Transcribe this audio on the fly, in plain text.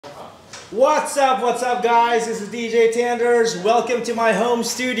What's up guys? This is DJ Tanders. Welcome to my home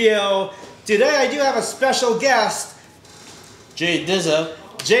studio. Today I do have a special guest, JDizzo.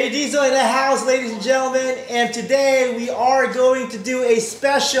 JDizzo in the house, ladies and gentlemen. And today we are going to do a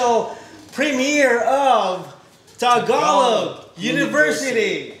special premiere of Tagalog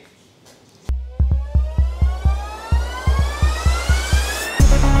University.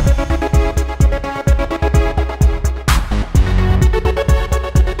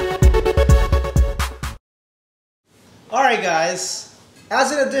 Alright guys,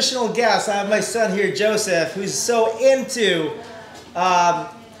 as an additional guest, I have my son here, Joseph, who's so into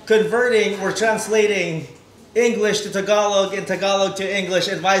converting or translating English to Tagalog and Tagalog to English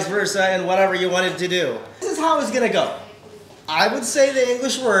and vice versa and whatever you wanted to do. This is how it's gonna go. I would say the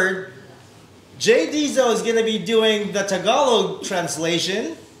English word, JDizzo is gonna be doing the Tagalog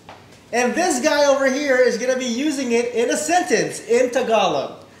translation, and this guy over here is gonna be using it in a sentence in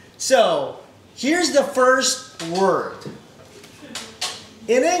Tagalog. So, here's the first word.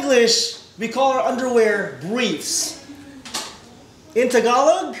 In English, we call our underwear briefs. In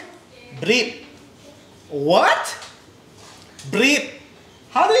Tagalog, Brief. what? Brief.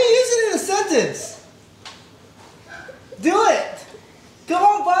 How do you use it in a sentence? Do it. Come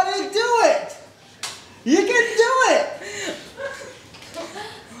on, buddy, do it. You can do it.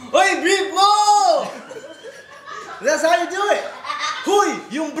 Oy, brief mo! That's how you do it.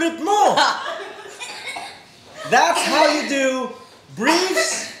 Huy, yung brief mo. That's how you do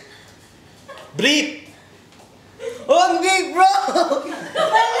briefs. Brief. Oh, big bro.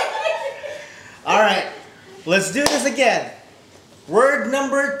 All right, let's do this again. Word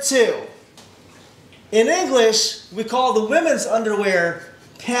number 2. In English, we call the women's underwear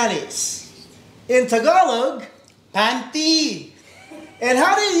panties. In Tagalog, Panty. and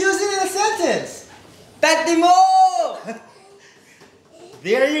how do you use it in a sentence? Panty mo!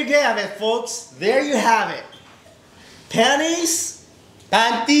 There you have it, folks. There you have it. Panties.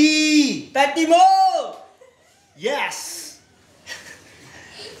 Panty. Panty mo! Yes.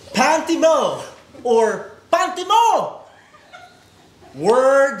 Pantimo or pantimo.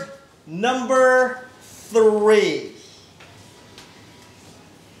 Word number 3.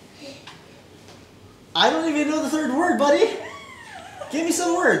 I don't even know the third word, buddy. Give me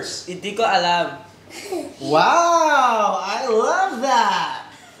some words. Hindi ko alam. Wow, I love that.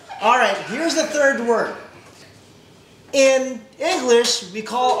 All right, here's the third word. In English, we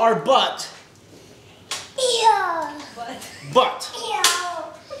call our butt butt.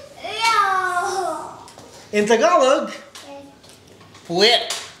 In Tagalog, Puwet.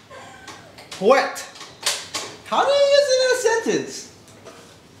 puwet. How do you use it in a sentence?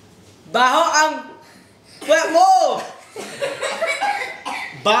 Baho ang puwet mo!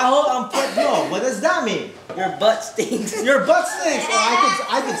 Baho ang puwet mo. What does that mean? Your butt stinks. Your butt stinks. Oh,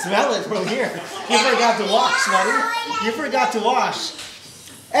 I can smell it from here. You forgot to wash, buddy. You forgot to wash.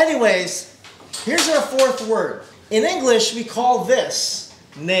 Anyways, here's our fourth word. In English, we call this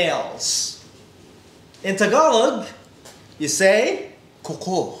nails. In Tagalog, you say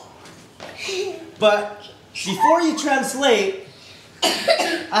Kuko. but before you translate,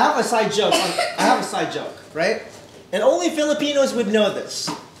 I have a side joke, right? And only Filipinos would know this.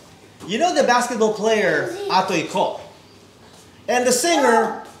 You know the basketball player Atoy Ko and the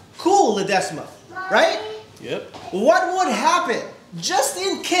singer Cool Ledesma, right? Yep. What would happen, just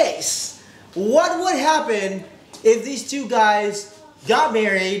in case, what would happen if these two guys got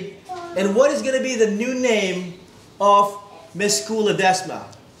married, and what is going to be the new name of Miss Cool Ledesma?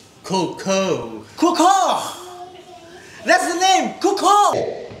 Coco. Coco! That's the name,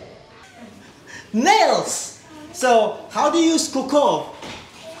 Coco! Nails! So, how do you use Coco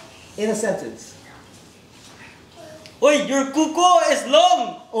in a sentence? Oy, your kuko is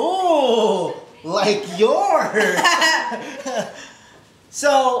long! Oh, like yours!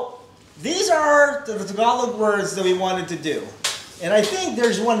 So, these are the Tagalog words that we wanted to do. And I think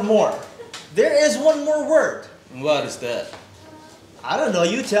there's one more. There is one more word. What is that? I don't know,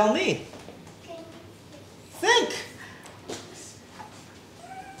 you tell me. Think.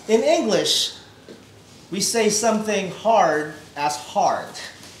 In English, we say something hard as hard.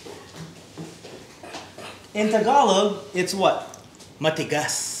 In Tagalog, it's what?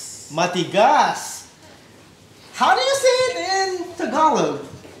 Matigas. Matigas. How do you say it in Tagalog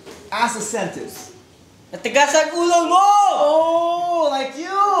as a sentence? Matigas ang ulo mo! Oh, like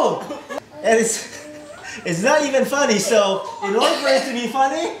you! And it's not even funny, so in order for it to be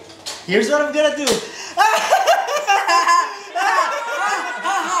funny, here's what I'm gonna do.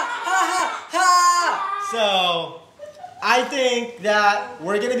 So, I think that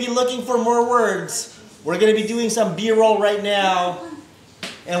we're gonna be looking for more words. We're gonna be doing some B-roll right now.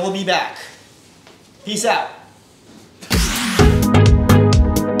 and we'll be back. Peace out.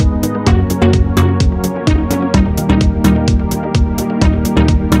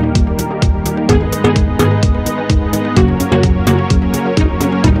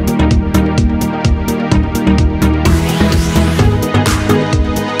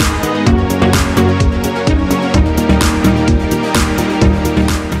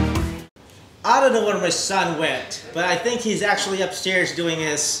 I don't know where my son went, but I think he's actually upstairs doing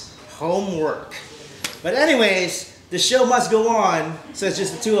his homework. But anyways, the show must go on, so it's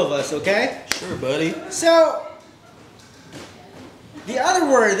just the two of us, okay? Sure, buddy. So, the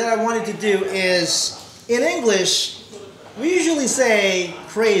other word that I wanted to do is, in English, we usually say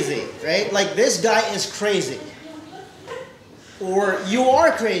crazy, right? Like, this guy is crazy. Or, you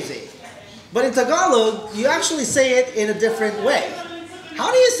are crazy. But in Tagalog, you actually say it in a different way.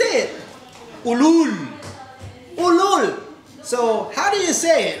 How do you say it? Ulul. Ulul. So, how do you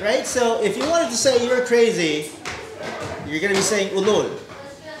say it, right? So, if you wanted to say you're crazy, you're going to be saying ulul.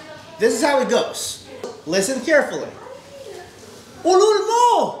 This is how it goes. Listen carefully. Ulul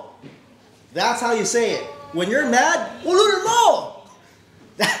mo. That's how you say it. When you're mad, ulul mo.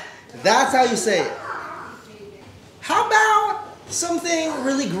 That's how you say it. How about something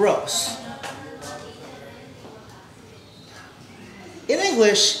really gross? In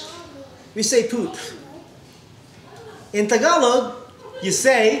English, we say poop. In Tagalog, you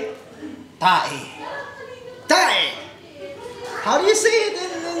say tae. Tae. How do you say it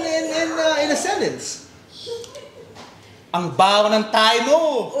in a sentence? Ang baho ng tae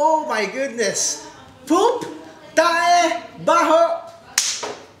mo! Oh my goodness. Poop, tae, baho.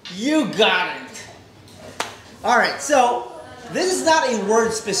 You got it. Alright, so this is not a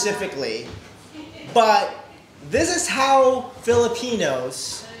word specifically, but this is how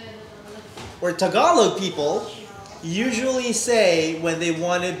Filipinos or Tagalog people usually say when they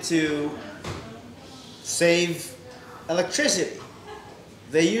wanted to save electricity.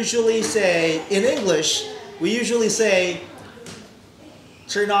 They usually say, in English, we usually say,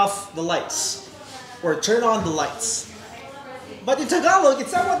 turn off the lights, or turn on the lights. But in Tagalog,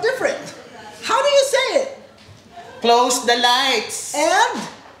 it's somewhat different. How do you say it? Close the lights! And?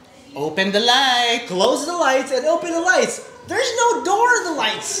 Open the light! Close the lights and open the lights. There's no door in the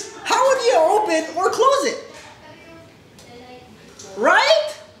lights. How would you open or close it?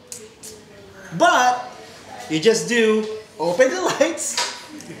 Right? But you just do open the lights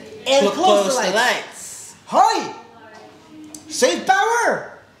and close the lights. Hoy! Save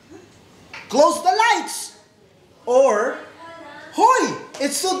power! Close the lights! Or, hoy!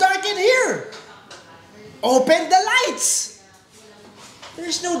 It's so dark in here! Open the lights!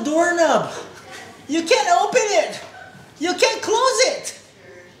 There's no doorknob. You can't open it. You can't close it.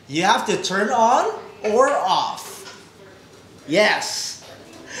 You have to turn on or off. Yes.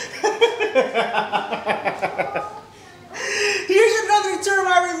 Here's another term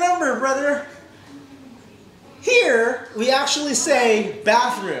I remember, brother. Here, we actually say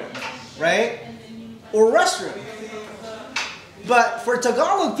bathroom, right? Or restroom. But for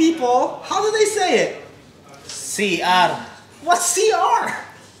Tagalog people, how do they say it? CR. What's CR?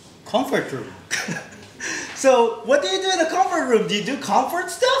 Comfort room. So, what do you do in the comfort room? Do you do comfort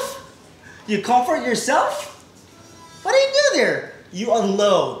stuff? You comfort yourself? What do you do there? You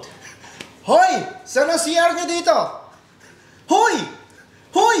unload. Hoy! Saan ang CR nyo dito? Hoy!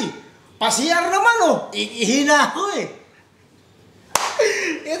 Hoy! Pa-CR naman oh! Ihina ako eh.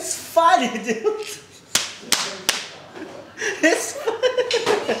 It's funny, dude. It's funny.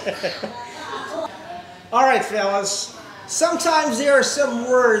 Alright, fellas. Sometimes there are some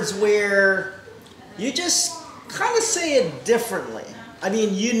words where you just kind of say it differently. I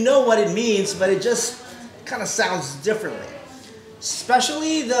mean, you know what it means, but it just kind of sounds differently.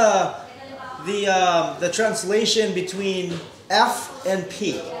 Especially the translation between F and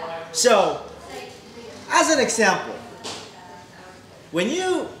P. So, as an example, when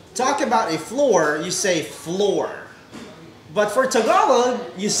you talk about a floor, you say floor. But for Tagalog,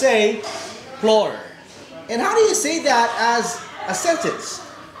 you say Floor. And how do you say that as a sentence?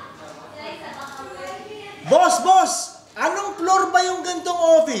 Boss, anong floor ba yung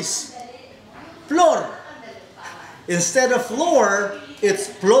gantong office? Floor. Instead of floor, it's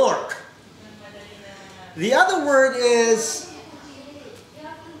floor. The other word is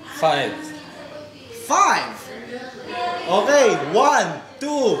 5. 5. Okay, 1,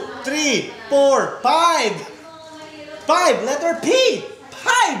 2, 3, 4, 5. 5, letter P.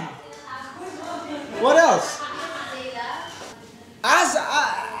 5. What else?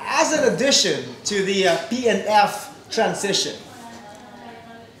 As an addition to the P and F transition,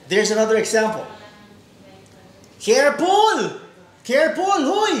 there's another example. Careful! Careful,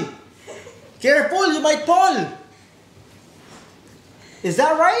 huy! Careful, you might fall. Is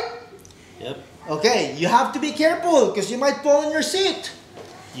that right? Yep. Okay, you have to be careful because you might fall in your seat.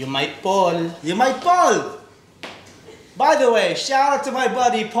 You might fall. You might fall. By the way, shout out to my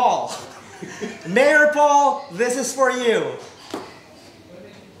buddy Paul. Mayor Paul, this is for you.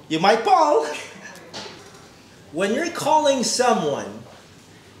 You might fall. When you're calling someone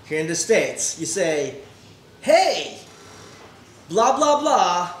here in the States, you say, hey, blah, blah,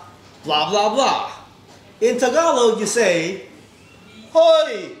 blah, blah, blah, blah. In Tagalog, you say,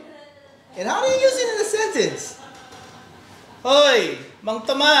 hoy. And how do you use it in a sentence? Hoy, Mang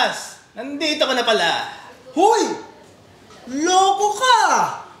Tomas, nandito ka na pala. Hoy! Loko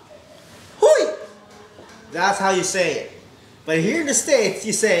ka! Hoy! That's how you say it. But here in the States,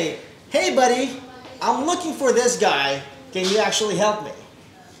 you say, hey buddy, I'm looking for this guy. Can you actually help me?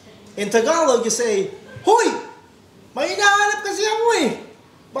 In Tagalog, you say, hoy! May hinahanap kasi ako eh.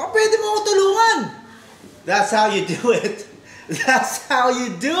 Baka pwede mo ako tulungan. That's how you do it. That's how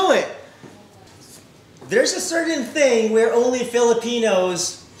you do it. There's a certain thing where only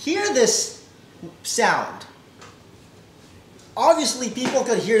Filipinos hear this sound. Obviously, people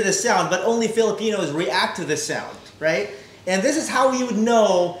could hear this sound, but only Filipinos react to this sound, right? And this is how we would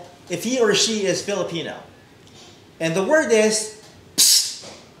know if he or she is Filipino. And the word is psst.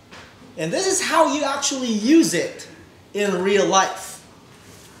 And this is how you actually use it in real life.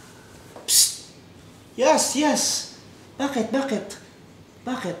 Psst. Yes, yes. Bakit, bakit,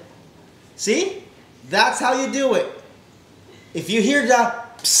 bakit. See? That's how you do it. If you hear the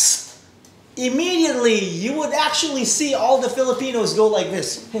psst, immediately you would actually see all the Filipinos go like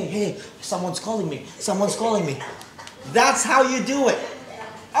this. Hey, hey, someone's calling me. Someone's calling me. That's how you do it.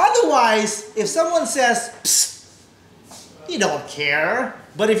 Otherwise, if someone says psst, you don't care.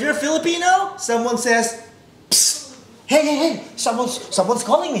 But if you're Filipino, someone says psst, hey, hey, hey, someone's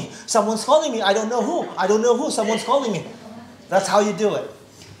calling me. Someone's calling me. I don't know who. I don't know who. Someone's calling me. That's how you do it.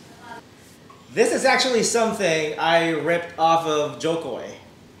 This is actually something I ripped off of Jokoi.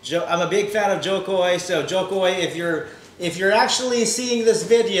 I'm a big fan of Jokoi, so Jokoi, if you're actually seeing this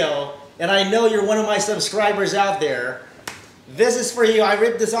video, and I know you're one of my subscribers out there, this is for you. I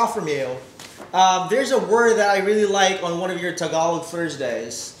ripped this off from you. There's a word that I really like on one of your Tagalog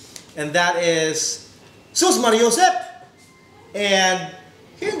Thursdays, and that is Sus Mariosep. And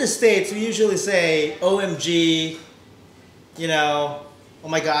here in the States, we usually say OMG, you know, oh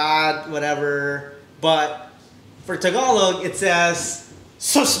my God, whatever. But for Tagalog, it says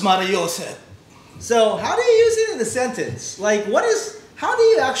Sus Mariosep. So how do you use it in a sentence? Like, how do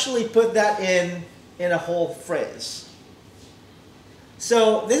you actually put that in a whole phrase?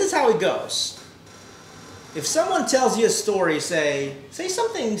 So this is how it goes. If someone tells you a story, say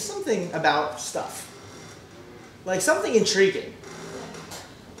something about stuff. Like something intriguing.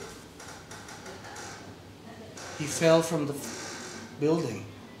 He fell from the building.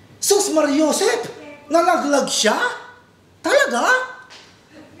 Sus Mariosep! Nalaglag siya? Talaga?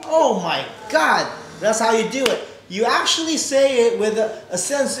 Oh my God! That's how you do it. You actually say it with a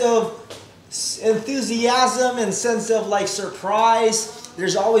sense of enthusiasm and sense of like surprise.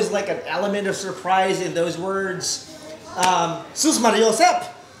 There's always like an element of surprise in those words. Sus Mariosep!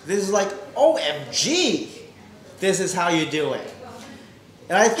 This is like OMG! This is how you do it.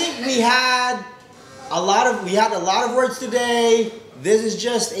 And I think we had a lot of words today. This is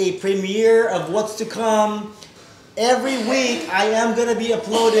just a premiere of what's to come. Every week, I am going to be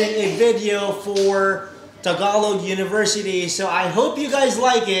uploading a video for Tagalog University, so I hope you guys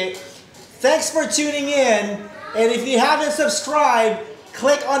like it. Thanks for tuning in, and if you haven't subscribed,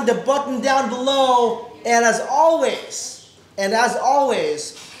 click on the button down below, and as always,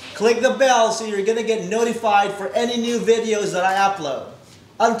 click the bell so you're going to get notified for any new videos that I upload.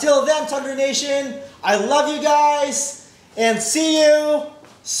 Until then, Tander Nation, I love you guys, and see you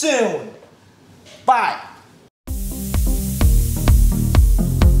soon. Bye.